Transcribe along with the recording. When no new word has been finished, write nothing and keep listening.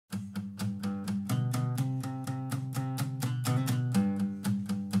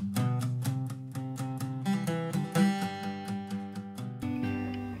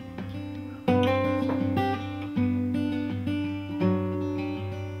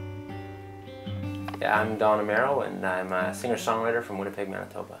I'm Don Amero, and I'm a singer-songwriter from Winnipeg,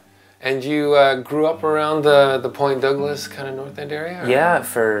 Manitoba. And you grew up around the Point Douglas kind of North End area? Or? Yeah,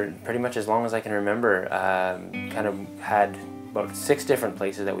 for pretty much as long as I can remember. Kind of had about 6 different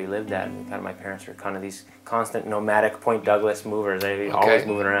places that we lived at. And kind of my parents were kind of these constant nomadic Point Douglas movers. They were always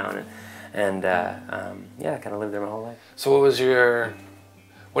moving around, and yeah, kind of lived there my whole life. So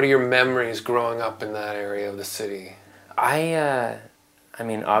what are your memories growing up in that area of the city? I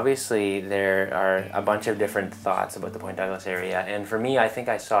mean, obviously there are a bunch of different thoughts about the Point Douglas area, and for me, I think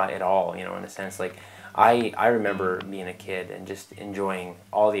I saw it all, you know, in a sense. Like, I remember being a kid and just enjoying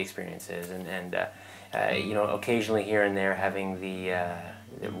all the experiences, and you know, occasionally here and there having the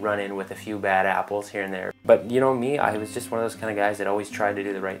run-in with a few bad apples here and there. But, you know, me, I was just one of those kind of guys that always tried to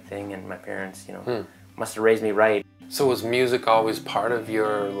do the right thing, and my parents, you know, must have raised me right. So was music always part of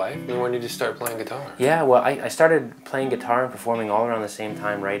your life? And when did you start playing guitar? Yeah, well, I started playing guitar and performing all around the same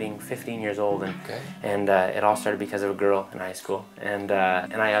time, writing, 15 years old, and it all started because of a girl in high school. And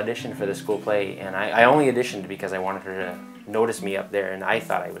I auditioned for the school play, and I only auditioned because I wanted her to notice me up there, and I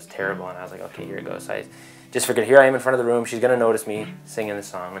thought I was terrible, and I was like, okay, here it goes. So I just figured, here I am in front of the room, she's going to notice me singing the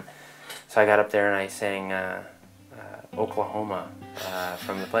song. And so I got up there and I sang Oklahoma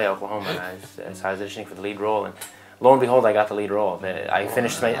from the play Oklahoma, and so I was auditioning for the lead role, and lo and behold, I got the lead role. I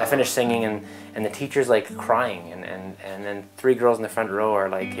finished singing, and the teacher's like crying, and then 3 girls in the front row are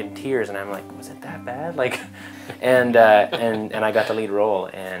like in tears, and I'm like, was it that bad? Like, and I got the lead role,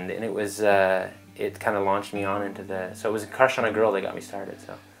 and it was it kind of launched me on into so it was a crush on a girl that got me started.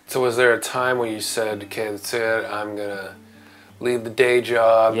 So was there a time where you said, okay, that's it, I'm gonna leave the day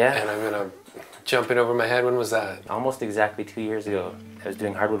job, and I'm gonna jump in over my head? When was that? Almost exactly 2 years ago. I was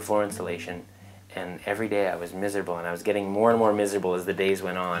doing hardwood floor installation. And every day I was miserable, and I was getting more and more miserable as the days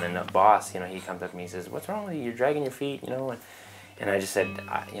went on. And the boss, you know, he comes up to me and says, "What's wrong with you? You're dragging your feet, you know." And I just said,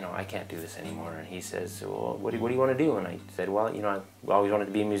 you know, I can't do this anymore. And he says, "Well, what do you want to do?" And I said, "Well, you know, I always wanted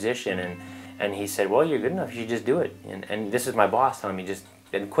to be a musician." And he said, "Well, you're good enough. You should just do it." And this is my boss telling me, just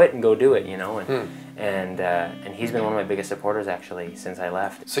then quit and go do it, you know. And he's been one of my biggest supporters actually since I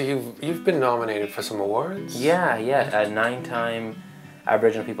left. So you've been nominated for some awards? Yeah, a 9-time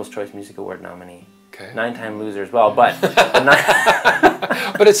Aboriginal People's Choice Music Award nominee. Okay. 9-time loser as well, but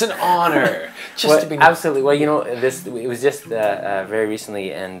but it's an honor just to be absolutely. Well, you know, it was just very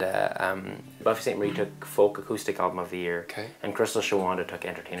recently, and Buffy St. Marie took Folk Acoustic Album of the Year, and Crystal Shawanda took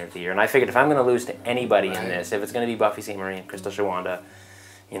Entertainer of the Year. And I figured if I'm going to lose to anybody in this, if it's going to be Buffy St. Marie and Crystal Shawanda,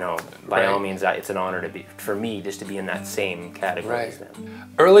 you know, by all means, it's an honor for me just to be in that same category as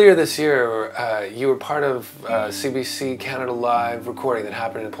them. Earlier this year, you were part of CBC Canada Live recording that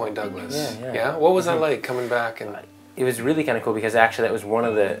happened in Point Douglas. Yeah. What was that like coming back? And it was really kind of cool because actually that was one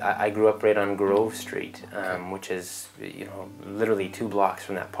of the. I grew up right on Grove Street, which is, you know, literally 2 blocks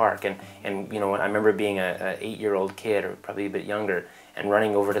from that park, and you know, I remember being a 8-year-old kid, or probably a bit younger, and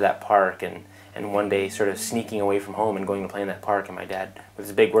running over to that park, and one day sort of sneaking away from home and going to play in that park, and my dad with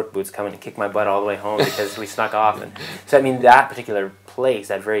his big work boots coming to kick my butt all the way home because we snuck off. And so I mean, that particular place,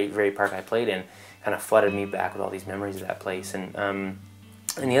 that very park I played in, kind of flooded me back with all these memories of that place. And on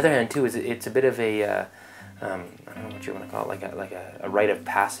the other hand too, it's a bit of a I don't know what you want to call it, like a rite of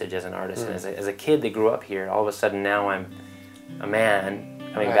passage as an artist. And as a kid that grew up here, all of a sudden now I'm a man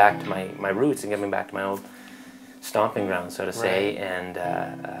coming back to my roots and coming back to my old stomping ground, so to say, and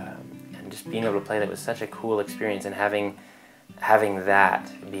just being able to play that was such a cool experience, and having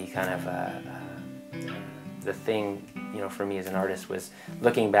that be kind of the thing, you know, for me as an artist, was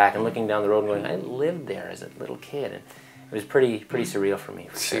looking back and looking down the road and going, I lived there as a little kid, and it was pretty surreal for me.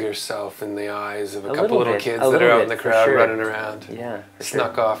 See yourself in the eyes of a couple little kids that are out in the crowd running around. Yeah,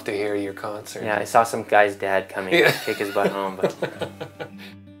 snuck off to hear your concert. Yeah, I saw some guy's dad coming to kick his butt home, but.